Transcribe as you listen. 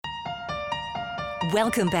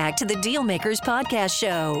Welcome back to the Dealmakers Podcast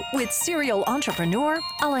Show with serial entrepreneur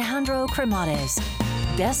Alejandro Cremades,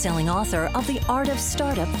 best-selling author of The Art of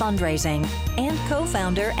Startup Fundraising and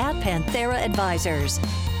co-founder at Panthera Advisors.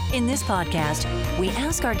 In this podcast, we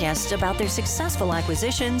ask our guests about their successful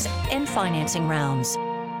acquisitions and financing rounds.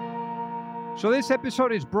 So this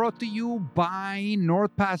episode is brought to you by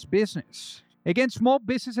NordPass Business. Again, small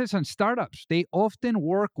businesses and startups, they often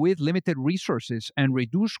work with limited resources and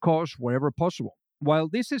reduce costs wherever possible. While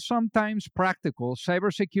this is sometimes practical,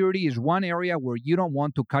 cybersecurity is one area where you don't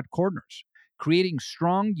want to cut corners. Creating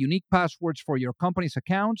strong, unique passwords for your company's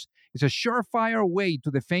accounts is a surefire way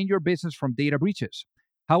to defend your business from data breaches.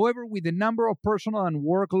 However, with the number of personal and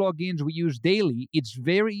work logins we use daily, it's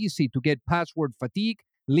very easy to get password fatigue,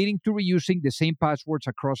 leading to reusing the same passwords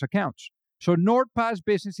across accounts. So NordPass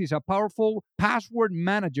Business is a powerful password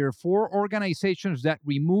manager for organizations that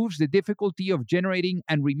removes the difficulty of generating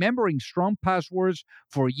and remembering strong passwords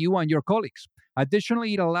for you and your colleagues.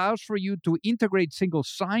 Additionally, it allows for you to integrate single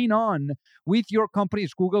sign-on with your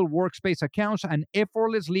company's Google Workspace accounts and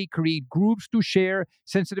effortlessly create groups to share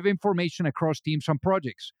sensitive information across teams and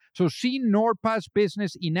projects. So see NordPass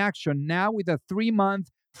Business in action now with a 3-month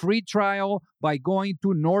free trial by going to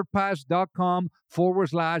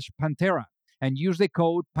nordpass.com/Panthera and use the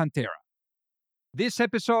code Panthera. This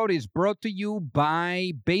episode is brought to you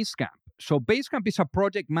by Basecamp. So Basecamp is a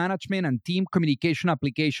project management and team communication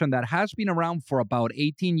application that has been around for about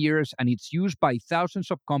 18 years, and it's used by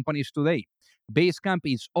thousands of companies today. Basecamp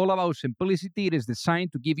is all about simplicity. It is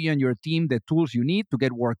designed to give you and your team the tools you need to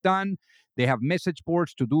get work done. They have message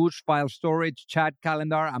boards, to-dos, file storage, chat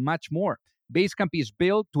calendar, and much more. Basecamp is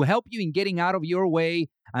built to help you in getting out of your way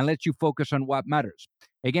and let you focus on what matters.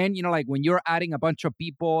 Again, like when you're adding a bunch of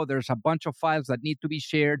people, there's a bunch of files that need to be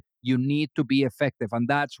shared. You need to be effective. And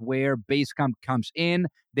that's where Basecamp comes in.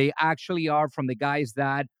 They actually are from the guys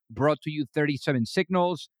that brought to you 37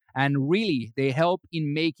 Signals. And really, they help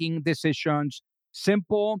in making decisions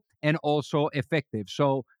simple and also effective.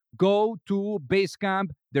 So go to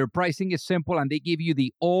Basecamp. Their pricing is simple, and they give you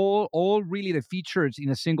the all really the features in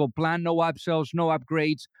a single plan. No upsells, no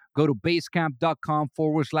upgrades. Go to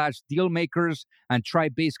basecamp.com/dealmakers and try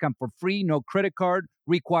Basecamp for free. No credit card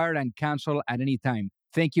required and cancel at any time.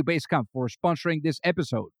 Thank you, Basecamp, for sponsoring this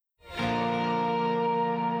episode.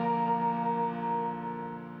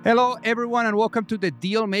 Hello, everyone, and welcome to the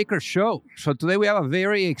Dealmaker Show. So today we have a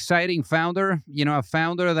very exciting founder, a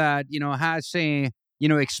founder that, has a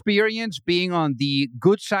experience being on the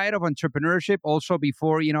good side of entrepreneurship, also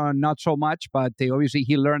before, not so much, but obviously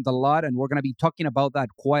he learned a lot, and we're going to be talking about that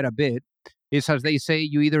quite a bit. It's, as they say,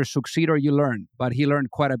 you either succeed or you learn, but he learned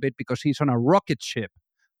quite a bit because he's on a rocket ship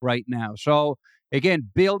right now. So again,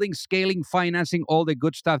 building, scaling, financing, all the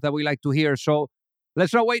good stuff that we like to hear. So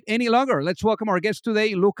let's not wait any longer. Let's welcome our guest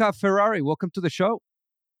today, Luca Ferrari. Welcome to the show.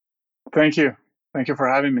 Thank you. Thank you for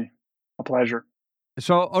having me. A pleasure.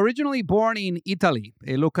 So originally born in Italy,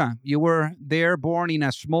 Luca, you were there born in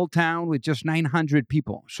a small town with just 900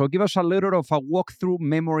 people. So give us a little of a walk through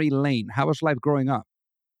memory lane. How was life growing up?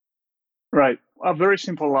 Right. A very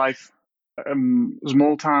simple life.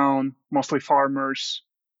 Small town, mostly farmers,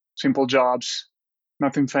 simple jobs,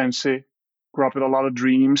 nothing fancy. Grew up with a lot of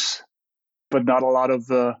dreams, but not a lot of,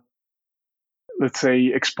 let's say,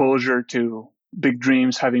 exposure to big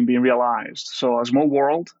dreams having been realized. So a small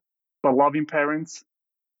world, but loving parents,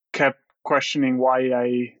 kept questioning why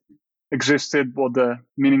I existed, what the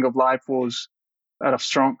meaning of life was, had a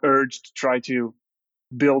strong urge to try to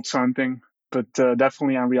build something, but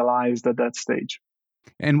definitely unrealized at that stage.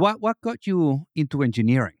 And what got you into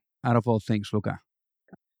engineering, out of all things, Luca?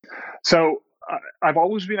 So I've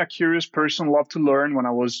always been a curious person, loved to learn. When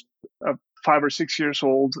I was 5 or 6 years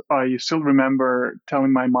old, I still remember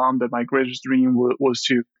telling my mom that my greatest dream was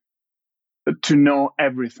to know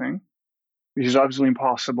everything, which is obviously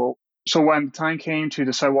impossible. So when the time came to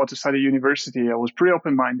decide what to study at university, I was pretty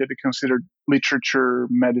open-minded. I considered literature,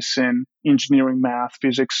 medicine, engineering, math,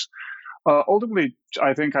 physics. Ultimately,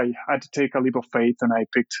 I think I had to take a leap of faith, and I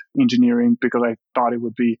picked engineering because I thought it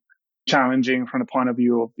would be challenging from the point of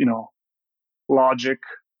view of, logic,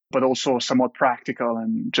 but also somewhat practical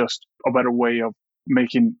and just a better way of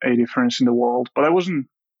making a difference in the world. But I wasn't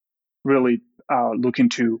really looking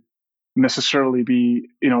to necessarily be,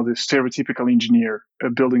 the stereotypical engineer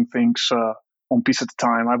building things one piece at a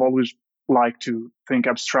time. I've always liked to think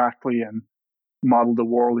abstractly and model the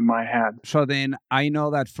world in my head. So then I know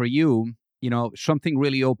that for you, something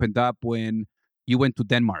really opened up when you went to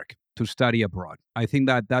Denmark to study abroad. I think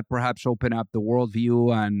that perhaps opened up the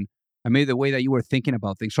worldview and maybe the way that you were thinking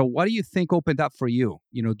about things. So what do you think opened up for you,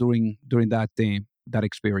 during that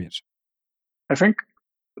experience? I think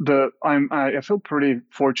I feel pretty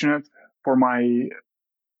fortunate for my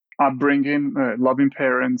upbringing, loving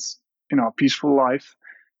parents, a peaceful life.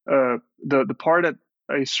 The part that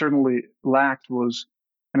I certainly lacked was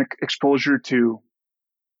an exposure to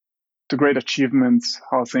great achievements,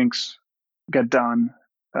 how things get done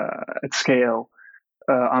at scale,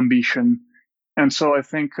 ambition, and so I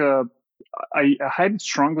think I had it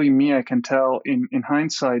strongly in me. I can tell in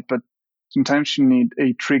hindsight, but sometimes you need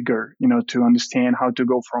a trigger, to understand how to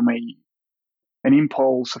go from an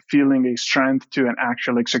impulse, a feeling, a strength to an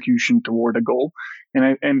actual execution toward a goal.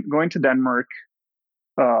 And going to Denmark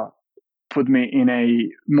uh, put me in a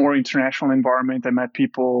more international environment. I met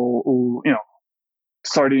people who,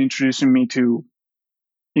 started introducing me to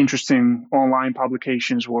interesting online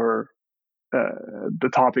publications where the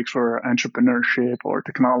topics were entrepreneurship or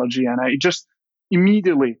technology. And I just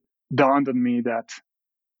immediately dawned on me that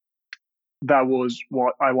that was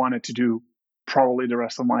what I wanted to do probably the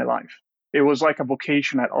rest of my life. It was like a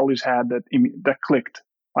vocation I'd always had that clicked.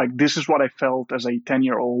 Like this is what I felt as a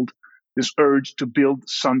 10-year-old, this urge to build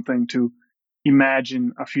something, to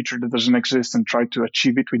imagine a future that doesn't exist and try to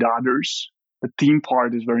achieve it with others. The team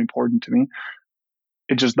part is very important to me.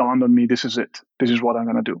 It just dawned on me, this is it. This is what I'm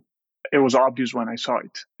going to do. It was obvious when I saw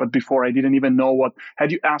it. But before, I didn't even know what.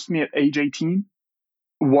 Had you asked me at age 18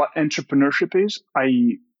 what entrepreneurship is,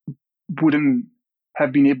 I wouldn't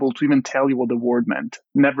have been able to even tell you what the word meant.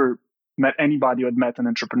 Never met anybody who had met an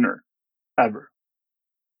entrepreneur, ever.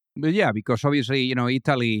 But yeah, because obviously,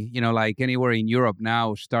 Italy, like anywhere in Europe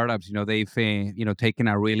now, startups, they've, taken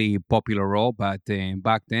a really popular role. But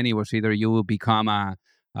back then, it was either you will become a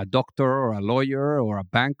doctor or a lawyer or a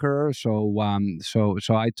banker. So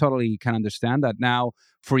I totally can understand that. Now,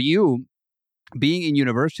 for you, being in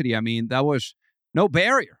university, I mean, that was no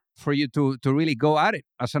barrier for you to really go at it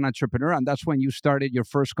as an entrepreneur, and that's when you started your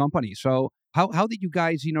first company. So how did you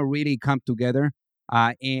guys, really come together?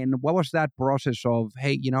 And what was that process of,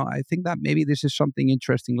 hey, I think that maybe this is something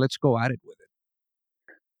interesting. Let's go at it with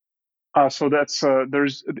it. So that's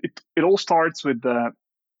it all starts with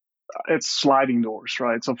it's sliding doors,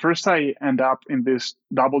 right? So first I end up in this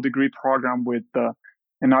double degree program with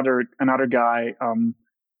another guy.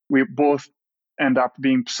 We both end up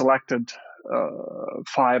being selected.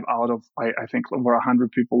 5 out of I think over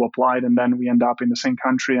 100 people applied, and then we end up in the same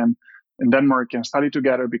country and in Denmark and study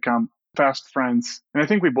together, become fast friends. And I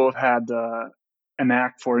think we both had a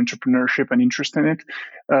knack for entrepreneurship and interest in it.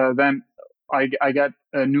 Then I got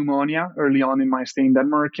pneumonia early on in my stay in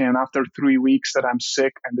Denmark, and after 3 weeks that I'm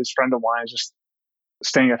sick, and this friend of mine is just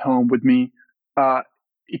staying at home with me,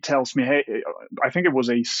 he tells me, hey, I think it was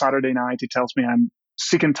a Saturday night. He tells me, I'm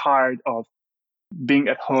sick and tired of being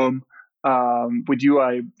at home with you.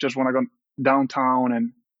 I just want to go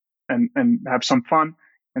downtown and have some fun.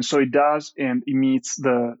 And so he does, and he meets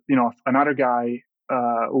another guy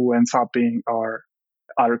who ends up being our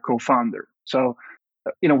co-founder. So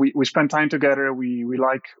we spend time together. We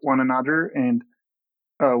like one another, and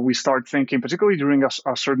we start thinking, particularly during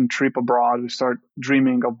a certain trip abroad, we start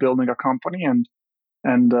dreaming of building a company,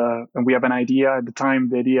 and we have an idea. At the time,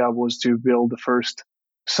 the idea was to build the first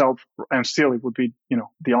and still it would be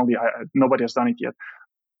the only, nobody has done it yet,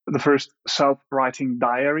 the first self-writing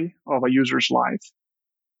diary of a user's life.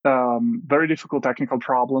 Very difficult technical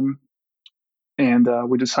problem, and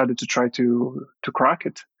we decided to try to crack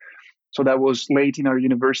it. So that was late in our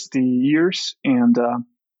university years, and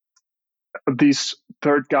this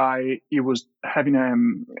third guy, he was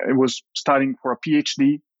studying for a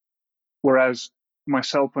PhD, whereas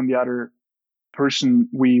myself and the other person,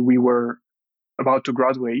 we were about to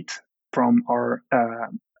graduate from our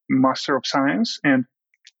Master of Science,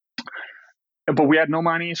 but we had no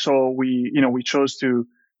money, so we chose that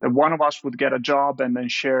one of us would get a job and then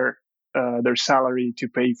share their salary to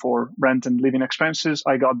pay for rent and living expenses.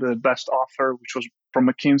 I got the best offer, which was from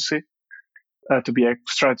McKinsey, to be a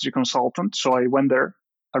strategy consultant. So I went there.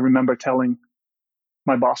 I remember telling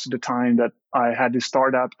my boss at the time that I had this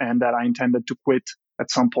startup and that I intended to quit at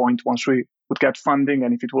some point once we would get funding,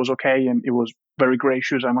 and if it was okay. And it was very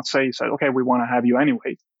gracious, I must say. He said, okay, we want to have you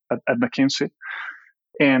anyway at McKinsey.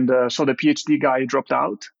 And so the PhD guy dropped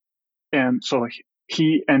out. And so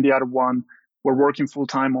he and the other one were working full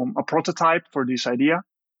time on a prototype for this idea,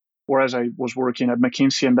 whereas I was working at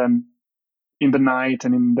McKinsey and then in the night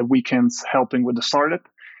and in the weekends helping with the startup.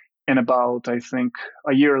 And about, I think,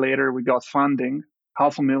 a year later, we got funding,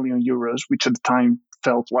 €500,000, which at the time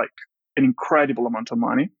felt like an incredible amount of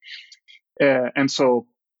money. And so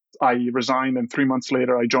I resigned, and 3 months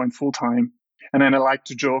later, I joined full time. And then I like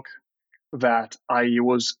to joke that I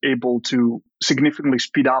was able to significantly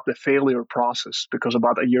speed up the failure process, because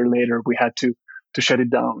about a year later we had to shut it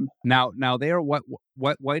down. Now, there,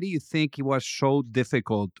 why do you think it was so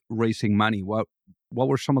difficult raising money? What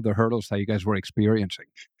were some of the hurdles that you guys were experiencing?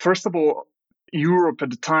 First of all, Europe at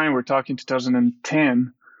the time, we're talking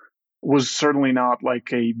 2010, was certainly not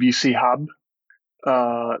like a VC hub.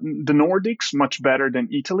 The Nordics, much better than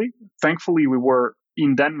Italy. Thankfully, we were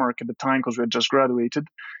in Denmark at the time because we had just graduated,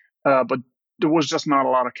 but there was just not a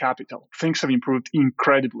lot of capital. Things have improved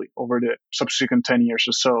incredibly over the subsequent 10 years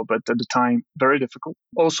or so, but at the time, very difficult.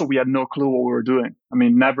 Also, we had no clue what we were doing. I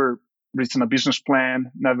mean, never written a business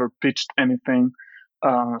plan, never pitched anything.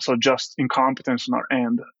 So just incompetence on our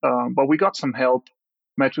end. But we got some help,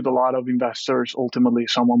 met with a lot of investors. Ultimately,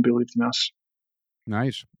 someone believed in us.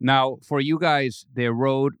 Nice. Now, for you guys, the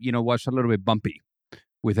road, was a little bit bumpy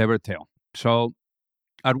with Evertail. So,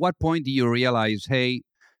 at what point do you realize, hey,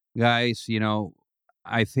 guys,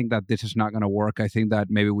 I think that this is not going to work. I think that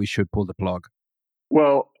maybe we should pull the plug.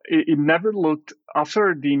 Well, it never looked,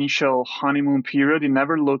 after the initial honeymoon period, it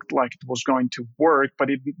never looked like it was going to work, but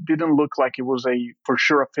it didn't look like it was for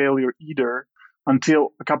sure a failure either,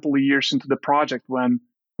 until a couple of years into the project, when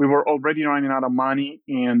we were already running out of money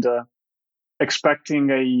and expecting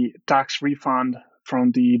a tax refund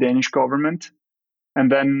from the Danish government.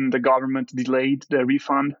 And then the government delayed the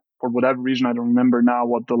refund for whatever reason. I don't remember now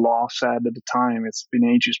what the law said at the time. It's been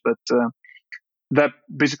ages, but that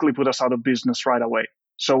basically put us out of business right away.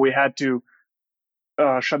 So we had to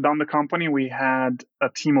shut down the company. We had a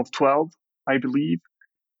team of 12, I believe.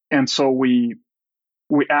 And so we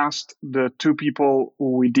asked the two people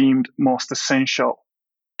who we deemed most essential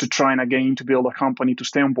to try and again to build a company to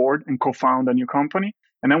stay on board and co-found a new company.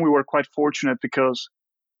 And then we were quite fortunate because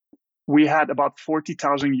we had about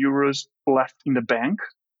 40,000 euros left in the bank.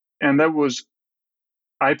 And that was,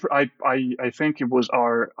 I think it was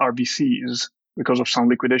our VCs because of some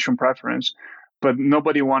liquidation preference, but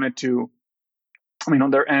nobody wanted to, on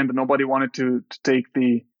their end, nobody wanted to take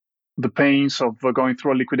the pains of going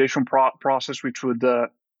through a liquidation process, which would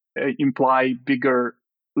imply bigger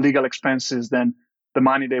legal expenses than the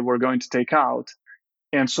money they were going to take out.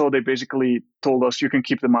 And so they basically told us, you can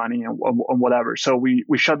keep the money and whatever. So we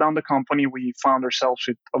shut down the company. We found ourselves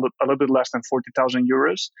with a little bit less than 40,000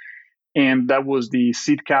 euros. And that was the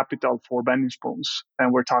seed capital for Bending Spoons.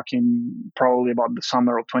 And we're talking probably about the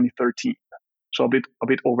summer of 2013. So a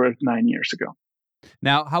bit over 9 years ago.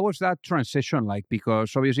 Now, how was that transition like?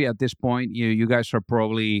 Because obviously at this point, you guys are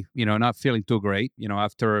probably, not feeling too great,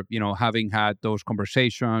 after, having had those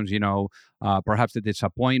conversations, perhaps the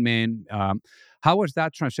disappointment. How was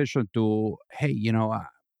that transition to, hey,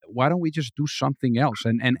 why don't we just do something else?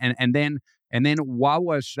 And then what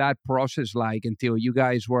was that process like until you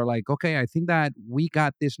guys were like, okay, I think that we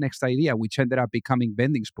got this next idea, which ended up becoming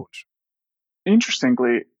Bending Spoons?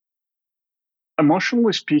 Interestingly,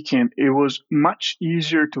 emotionally speaking, it was much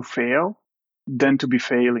easier to fail than to be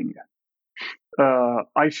failing.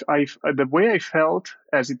 The way I felt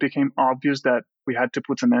as it became obvious that we had to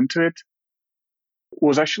put an end to it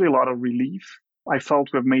was actually a lot of relief. I felt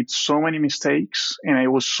we've made so many mistakes and I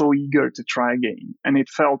was so eager to try again. And it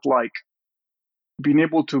felt like being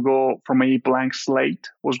able to go from a blank slate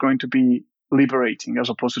was going to be liberating as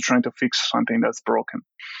opposed to trying to fix something that's broken.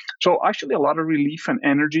 So actually a lot of relief and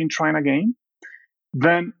energy in trying again.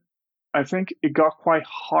 Then I think it got quite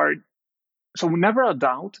hard. So never a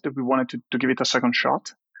doubt that we wanted to give it a second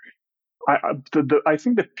shot. I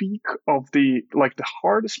think the peak of the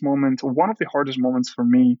hardest moment, one of the hardest moments for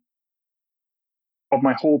me of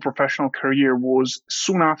my whole professional career was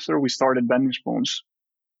soon after we started Bending Spoons,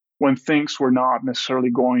 when things were not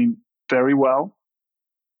necessarily going very well.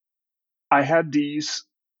 I had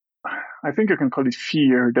I think you can call it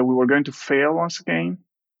fear, that we were going to fail once again.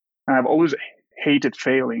 And I've always hated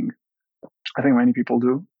failing. I think many people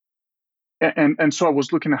do. And so I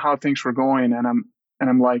was looking at how things were going, and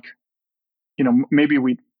I'm like, maybe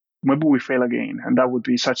we fail again, and that would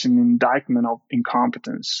be such an indictment of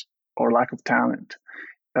incompetence or lack of talent.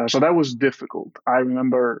 So that was difficult. I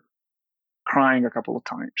remember crying a couple of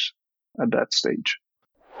times at that stage.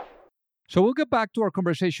 So we'll get back to our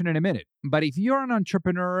conversation in a minute. But if you're an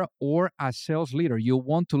entrepreneur or a sales leader, you'll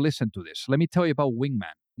want to listen to this. Let me tell you about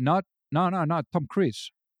Wingman. Not Tom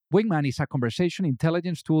Cruise. Wingman is a conversation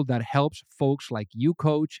intelligence tool that helps folks like you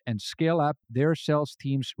coach and scale up their sales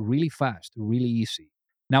teams really fast, really easy.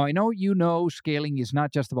 Now, I know scaling is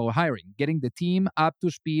not just about hiring. Getting the team up to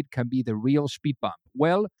speed can be the real speed bump.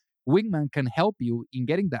 Well, Wingman can help you in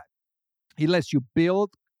getting that. It lets you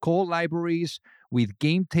build call libraries with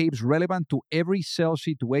game tapes relevant to every sales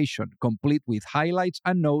situation, complete with highlights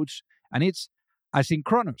and notes, And it's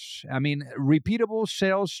asynchronous. I mean, repeatable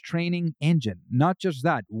sales training engine. Not just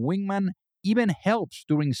that, Wingman even helps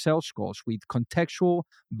during sales calls with contextual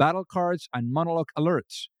battle cards and monologue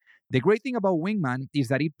alerts. The great thing about Wingman is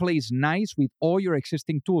that it plays nice with all your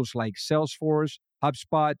existing tools like Salesforce,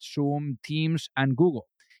 HubSpot, Zoom, Teams, and Google.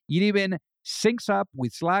 It even syncs up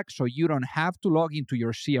with Slack so you don't have to log into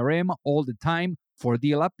your CRM all the time for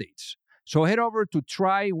deal updates. So head over to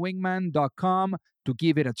trywingman.com to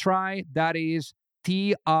give it a try. That is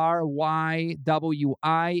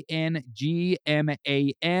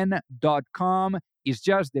trywingman.com. It's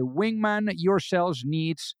just the Wingman your sales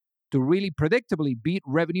needs to really predictably beat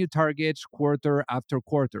revenue targets quarter after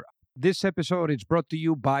quarter. This episode is brought to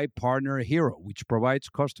you by Partner Hero, which provides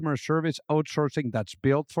customer service outsourcing that's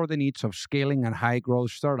built for the needs of scaling and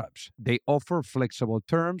high-growth startups. They offer flexible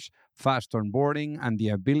terms, fast onboarding, and the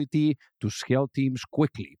ability to scale teams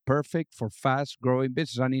quickly. Perfect for fast-growing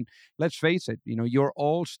business. I mean, let's face it, you're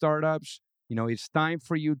all startups. It's time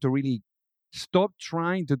for you to really stop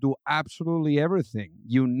trying to do absolutely everything.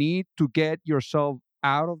 You need to get yourself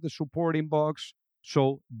out of the support inbox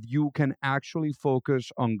so you can actually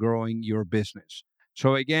focus on growing your business.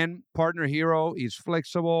 So again, Partner Hero is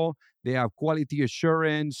flexible. They have quality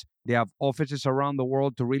assurance. They have offices around the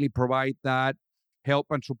world to really provide that help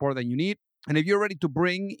and support that you need. And if you're ready to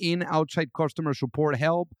bring in outside customer support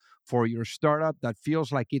help for your startup that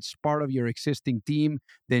feels like it's part of your existing team,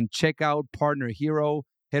 then check out Partner Hero.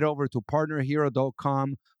 Head over to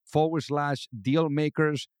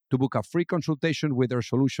partnerhero.com/dealmakers to book a free consultation with their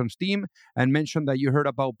solutions team and mention that you heard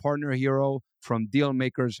about Partner Hero from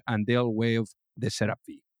Dealmakers and they'll waive the setup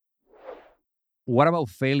fee. What about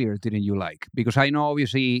failure didn't you like? Because I know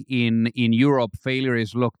obviously in Europe, failure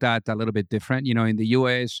is looked at a little bit different. In the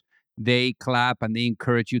US, they clap and they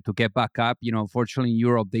encourage you to get back up. Unfortunately in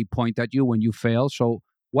Europe, they point at you when you fail. So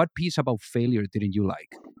what piece about failure didn't you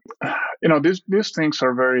like? These things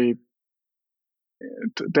are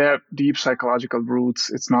they have deep psychological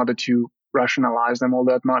roots. It's not that you rationalize them all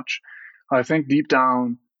that much. I think deep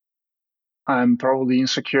down, I'm probably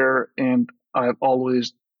insecure, and I've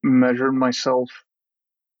always measured myself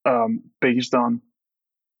based on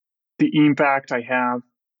the impact I have,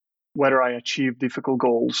 whether I achieve difficult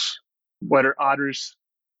goals, whether others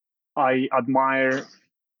I admire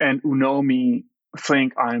and who know me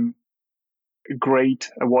think I'm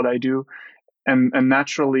great at what I do. And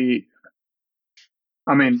naturally,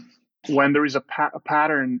 I mean, when there is a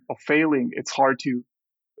pattern of failing, it's hard to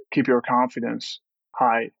keep your confidence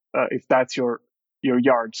high if that's your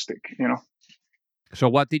yardstick. So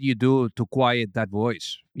what did you do to quiet that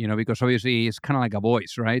voice? Because obviously it's kind of like a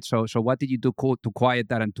voice, right? So what did you do to quiet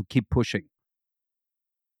that and to keep pushing?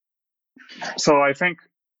 So I think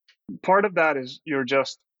part of that is you're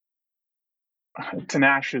just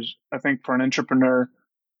tenacious. I think for an entrepreneur,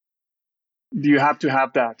 you have to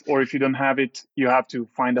have that, or if you don't have it, you have to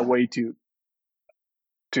find a way to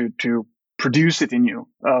produce it in you,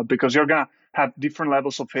 because you're gonna have different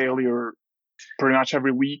levels of failure pretty much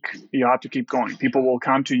every week. You have to keep going. People will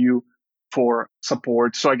come to you for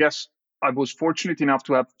support. So I guess I was fortunate enough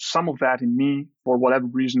to have some of that in me for whatever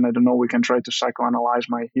reason. I don't know. We can try to psychoanalyze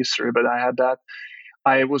my history, but I had that.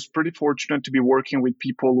 I was pretty fortunate to be working with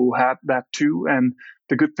people who had that too. And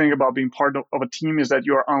the good thing about being part of a team is that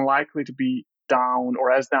you're unlikely to be down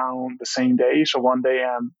or as down the same day. So one day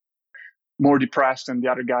I'm more depressed and the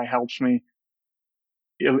other guy helps me.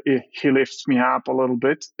 He lifts me up a little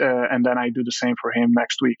bit, and then I do the same for him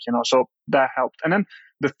next week. So that helped. And then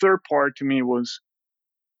the third part to me was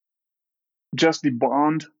just the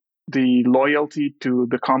bond, the loyalty to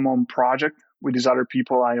the common project with these other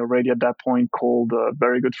people I already at that point called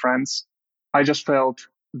very good friends. I just felt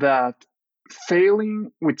that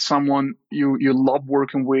failing with someone you love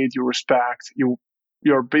working with, you respect,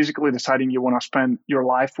 you're basically deciding you want to spend your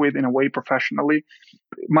life with in a way professionally,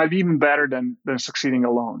 it might be even better than succeeding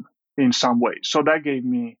alone in some way. So that gave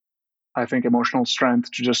me, I think, emotional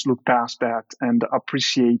strength to just look past that and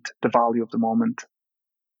appreciate the value of the moment.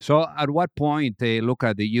 So at what point,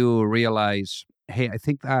 Luca, do you realize, hey, I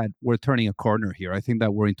think that we're turning a corner here. I think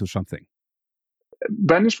that we're into something.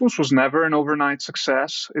 Benishmus was never an overnight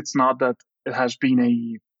success. It's not that it has been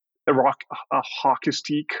a hockey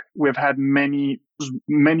stick. We've had many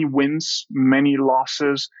wins, many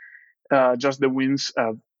losses. Just the wins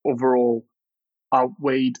have overall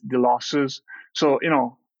outweighed the losses. So,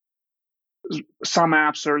 some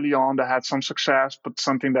apps early on that had some success, but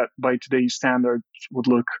something that by today's standards would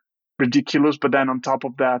look ridiculous. But then on top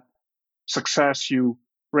of that success, you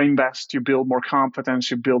reinvest, you build more competence,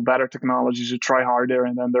 you build better technologies, you try harder,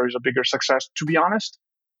 and then there is a bigger success. To be honest,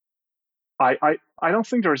 I don't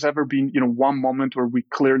think there's ever been, one moment where we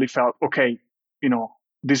clearly felt, okay,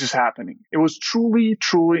 this is happening. It was truly,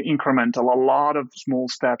 truly incremental, a lot of small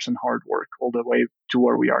steps and hard work all the way to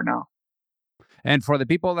where we are now. And for the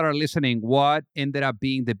people that are listening, what ended up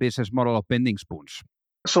being the business model of Bending Spoons?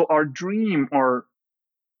 So our dream or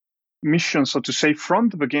mission, so to say, from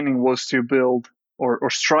the beginning was to build or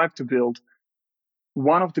strive to build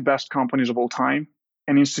one of the best companies of all time,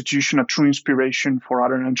 an institution, a true inspiration for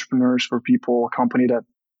other entrepreneurs, for people, a company that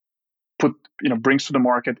brings to the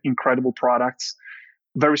market incredible products,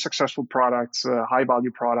 very successful products, high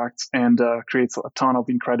value products, and creates a ton of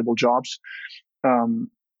incredible jobs.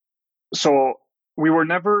 So we were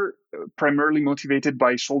never primarily motivated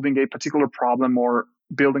by solving a particular problem or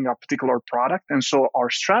building a particular product. And so our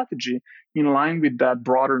strategy, in line with that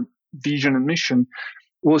broader vision and mission,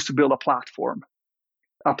 was to build a platform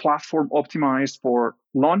optimized for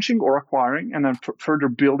launching or acquiring, and then further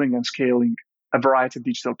building and scaling a variety of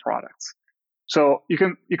digital products. So you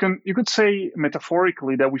could say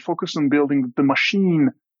metaphorically that we focus on building the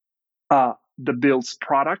machine that builds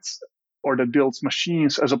products or that builds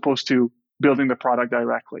machines, as opposed to building the product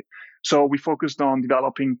directly. So we focused on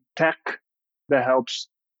developing tech that helps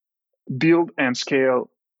build and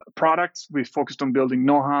scale products. We focused on building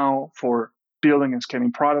know-how for building and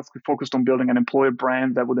scaling products. We focused on building an employer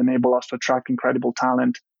brand that would enable us to attract incredible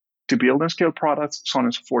talent to build and scale products, so on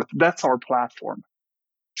and so forth. That's our platform.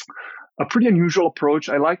 A pretty unusual approach.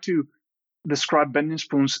 I like to describe Bending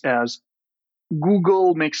Spoons as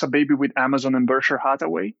Google makes a baby with Amazon and Berkshire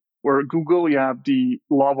Hathaway, where Google, you have the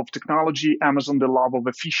love of technology, Amazon, the love of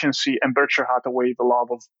efficiency, and Berkshire Hathaway, the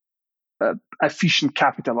love of efficient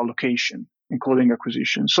capital allocation, including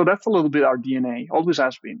acquisition. So that's a little bit our DNA, always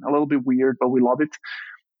has been. A little bit weird, but we love it.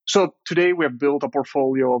 So today we have built a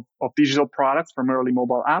portfolio of digital products, primarily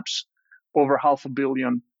mobile apps. Over 500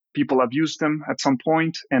 million people have used them at some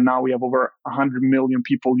point, and now we have over 100 million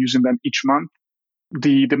people using them each month.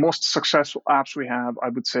 The most successful apps we have, I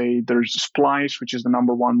would say, there's Splice, which is the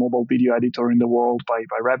number one mobile video editor in the world by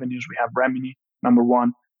revenues. We have Remini, number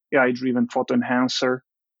one AI-driven photo enhancer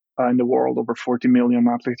in the world, over 40 million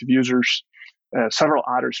monthly active users. Several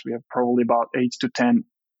others. We have probably about 8 to 10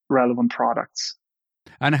 relevant products.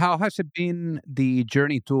 And how has it been the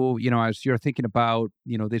journey to, as you're thinking about,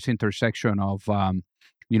 this intersection of,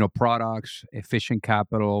 products, efficient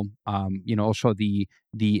capital, also the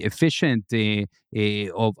efficient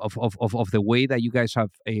of the way that you guys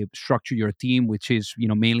have structured your team, which is,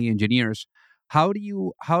 mainly engineers. How did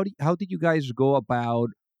you guys go about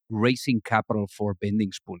raising capital for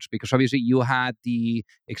Bending Spoons? Because obviously you had the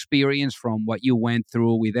experience from what you went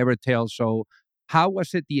through with Evertel. So how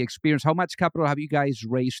was it the experience? How much capital have you guys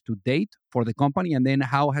raised to date for the company? And then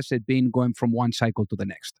how has it been going from one cycle to the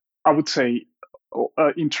next? I would say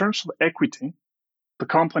in terms of equity, the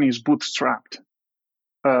company is bootstrapped.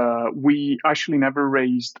 We actually never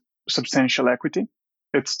raised substantial equity.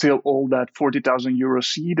 It's still all that 40,000 euro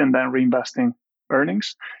seed and then reinvesting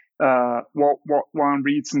earnings. What one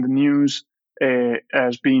reads in the news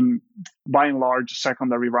has been, by and large,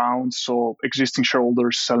 secondary rounds, so existing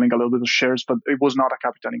shareholders selling a little bit of shares, but it was not a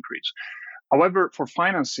capital increase. However, for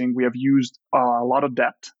financing, we have used a lot of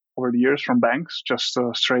debt over the years from banks, just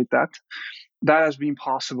straight debt. That has been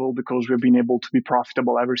possible because we've been able to be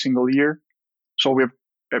profitable every single year. So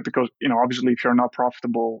because obviously, if you're not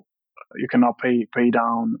profitable, you cannot pay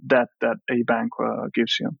down debt that a bank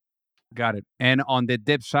gives you. Got it. And on the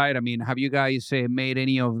debt side, have you guys made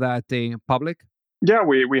any of that public? Yeah,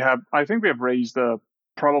 we have. I think we have raised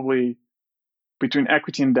probably between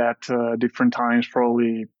equity and debt different times,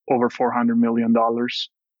 probably over $400 million.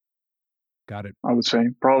 Got it. I would say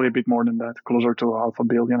probably a bit more than that, closer to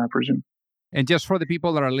 500 million, I presume. And just for the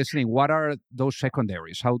people that are listening, what are those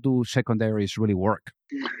secondaries? How do secondaries really work?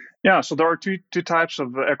 Yeah, so there are two types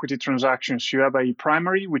of equity transactions. You have a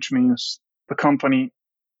primary, which means the company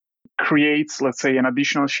creates, let's say, an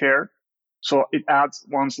additional share. So it adds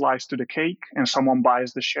one slice to the cake and someone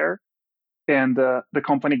buys the share. And the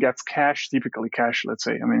company gets cash, typically cash, let's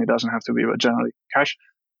say. It doesn't have to be, but generally cash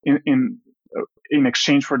in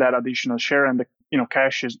exchange for that additional share. And the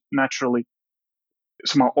cash is naturally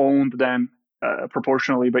somehow owned then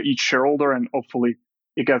proportionally by each shareholder, and hopefully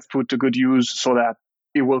it gets put to good use so that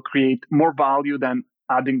it will create more value than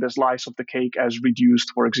adding the slice of the cake as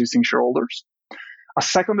reduced for existing shareholders. A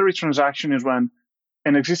secondary transaction is when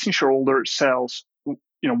an existing shareholder sells,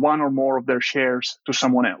 one or more of their shares to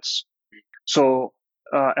someone else. So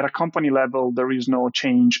at a company level, there is no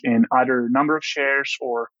change in either number of shares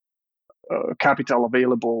or capital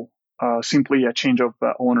available, simply a change of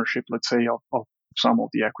ownership, let's say, of some of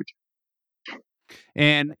the equity.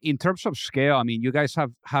 And in terms of scale, I mean, you guys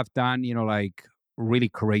have done, like really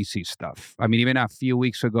crazy stuff. I mean, even a few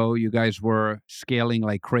weeks ago, you guys were scaling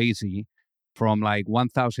like crazy from like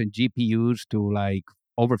 1,000 GPUs to like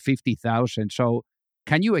over 50,000. So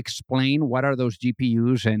can you explain what are those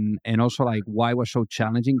GPUs and also like why was so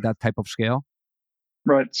challenging that type of scale?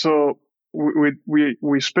 Right. So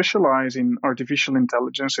we specialize in artificial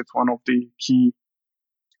intelligence. It's one of the key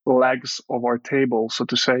legs of our table, so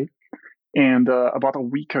to say. And about a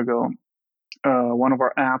week ago, one of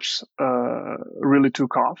our apps really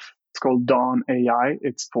took off. It's called Dawn AI.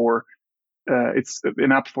 It's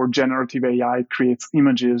an app for generative AI. It creates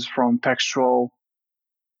images from textual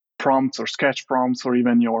prompts or sketch prompts or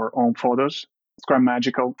even your own photos. It's quite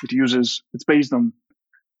magical. It's based on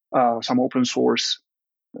some open source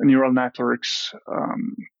neural networks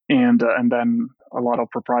and then a lot of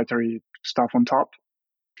proprietary stuff on top.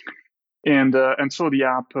 And so the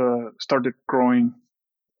app started growing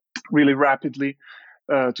really rapidly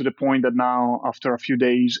to the point that now, after a few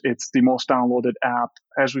days, it's the most downloaded app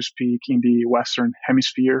as we speak in the Western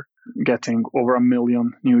Hemisphere, getting over 1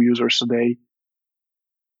 million new users a day.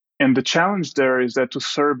 And the challenge there is that to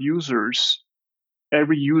serve users,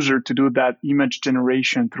 every user to do that image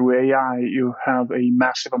generation through AI, you have a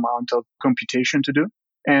massive amount of computation to do.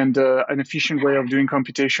 And an efficient way of doing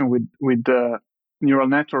computation with neural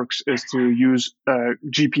networks is to use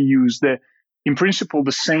GPUs. In principle,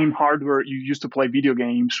 the same hardware you use to play video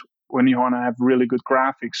games when you want to have really good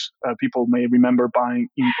graphics. People may remember buying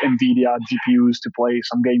NVIDIA GPUs to play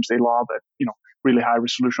some games they love at really high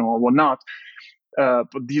resolution or whatnot.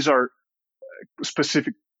 But these are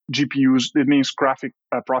specific GPUs. It means graphic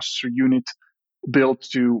processor unit built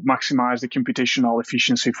to maximize the computational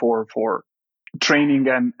efficiency for training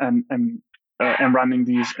and running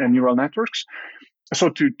these neural networks. So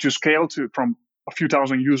to scale from a few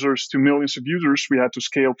thousand users to millions of users, we had to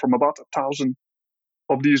scale from about 1,000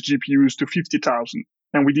 of these GPUs to 50,000,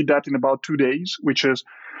 and we did that in about 2 days, which is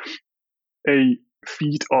a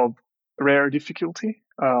feat of rare difficulty.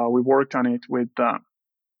 We worked on it with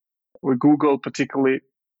Google particularly,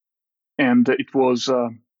 and it was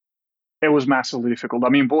massively difficult. I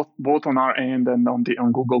mean, both on our end and on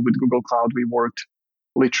Google with Google Cloud, we worked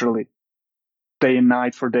literally day and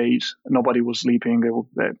night for days. Nobody was sleeping.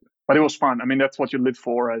 But it was fun. I mean, that's what you live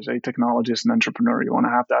for as a technologist and entrepreneur. You want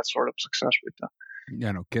to have that sort of success with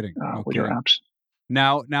Yeah, no kidding. No with kidding. your apps.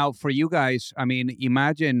 Now, for you guys, I mean,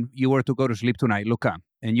 imagine you were to go to sleep tonight, Luca,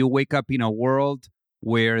 and you wake up in a world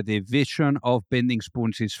where the vision of Bending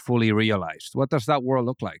Spoons is fully realized. What does that world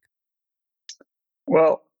look like?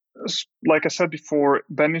 Well, like I said before,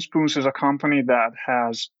 Bending Spoons is a company that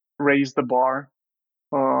has raised the bar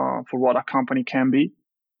for what a company can be.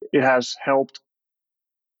 It has helped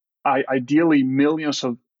ideally millions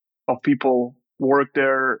of people work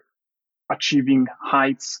there, achieving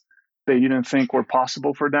heights they didn't think were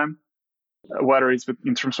possible for them, whether it's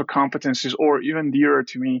in terms of competencies or even dearer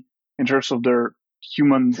to me in terms of their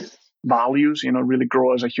human values, really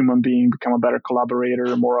grow as a human being, become a better collaborator,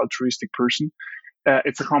 a more altruistic person.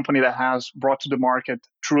 It's a company that has brought to the market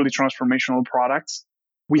truly transformational products.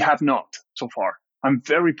 We have not so far. I'm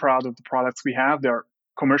very proud of the products we have. They're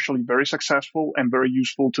commercially very successful and very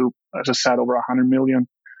useful to, as I said, over 100 million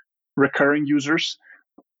recurring users.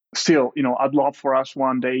 Still, I'd love for us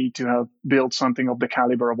one day to have built something of the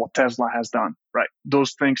caliber of what Tesla has done, right?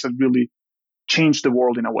 Those things that really changed the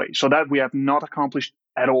world in a way. So that we have not accomplished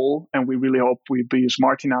at all, and we really hope we'll be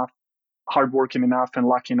smart enough, hardworking enough, and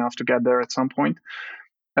lucky enough to get there at some point.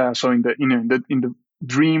 So in the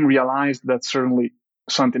dream realized, that's certainly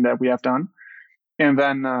something that we have done. And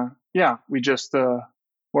then we just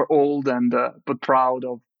we're old and but proud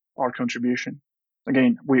of our contribution.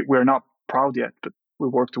 Again, we're not proud yet, but we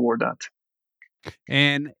work toward that.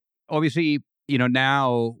 And obviously,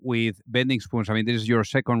 now with Bending Spoons, I mean, this is your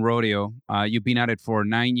second rodeo. You've been at it for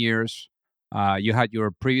 9 years. You had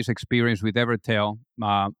your previous experience with Evertel.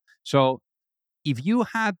 So if you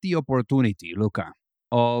had the opportunity, Luca,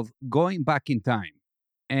 of going back in time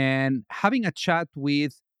and having a chat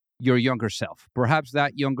with your younger self, perhaps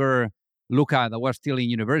that younger Luca that was still in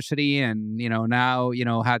university and, now,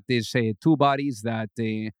 had these two bodies that,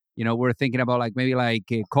 we're thinking about maybe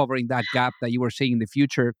covering that gap that you were seeing in the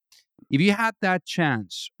future. If you had that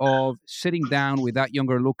chance of sitting down with that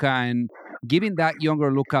younger Luca and giving that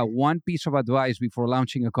younger Luca one piece of advice before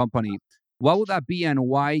launching a company, what would that be and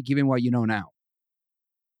why, given what you know now?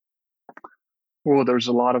 Oh, there's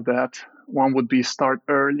a lot of that. One would be start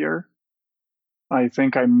earlier. I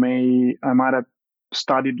think I might have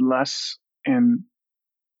studied less and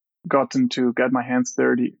gotten to get my hands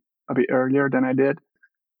dirty a bit earlier than I did.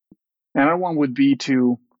 Another one would be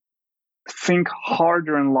to think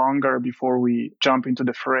harder and longer before we jump into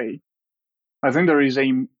the fray. I think there is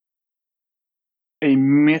a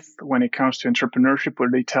myth when it comes to entrepreneurship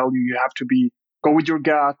where they tell you have to go with your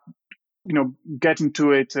gut, get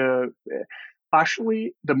into it.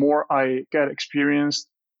 Actually, the more I get experienced,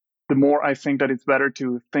 the more I think that it's better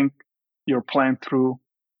to think your plan through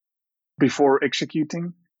before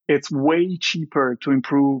executing. It's way cheaper to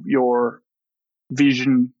improve your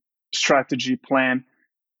vision, strategy, plan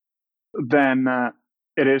than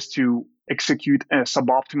it is to execute a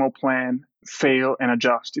suboptimal plan, fail, and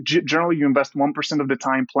adjust. Generally, you invest 1% of the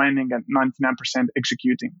time planning and 99%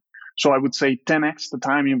 executing. So I would say 10x the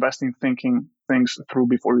time you invest in thinking things through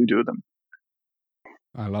before you do them.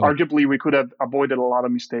 I love Arguably, we could have avoided a lot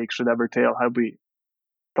of mistakes with Evertail had we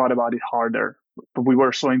thought about it harder. But we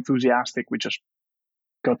were so enthusiastic, we just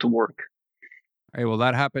got to work. Hey, well,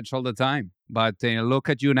 that happens all the time. But look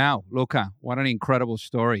at you now, Luca. What an incredible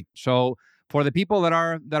story. So, for the people that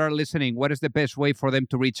are listening, what is the best way for them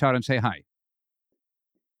to reach out and say hi?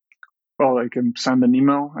 Well, I can send an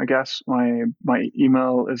email, I guess. My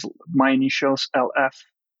email is my initials,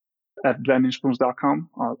 lf@blendingspoons.com.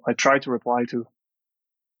 I try to reply to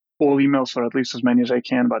all emails, or at least as many as I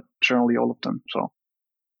can, but generally all of them. So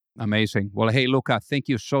amazing. Well, hey, Luca, thank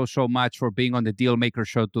you so much for being on the Dealmaker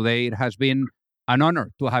Show today. It has been an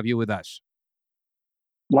honor to have you with us.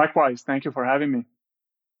 Likewise, thank you for having me.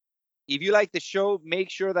 If you like the show,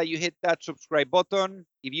 make sure that you hit that subscribe button.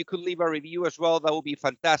 If you could leave a review as well, that would be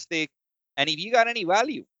fantastic. And if you got any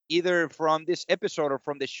value, either from this episode or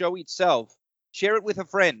from the show itself, share it with a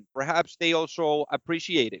friend. Perhaps they also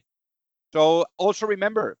appreciate it. So also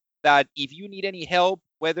remember that if you need any help,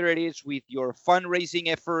 whether it is with your fundraising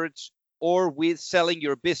efforts or with selling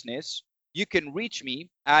your business, you can reach me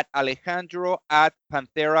at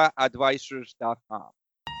alejandro@pantheraadvisors.com.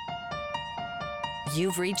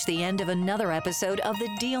 You've reached the end of another episode of the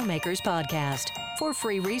Dealmakers Podcast. For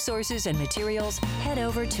free resources and materials, head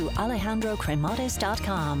over to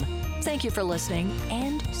alejandrocremades.com. Thank you for listening,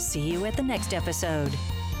 and see you at the next episode.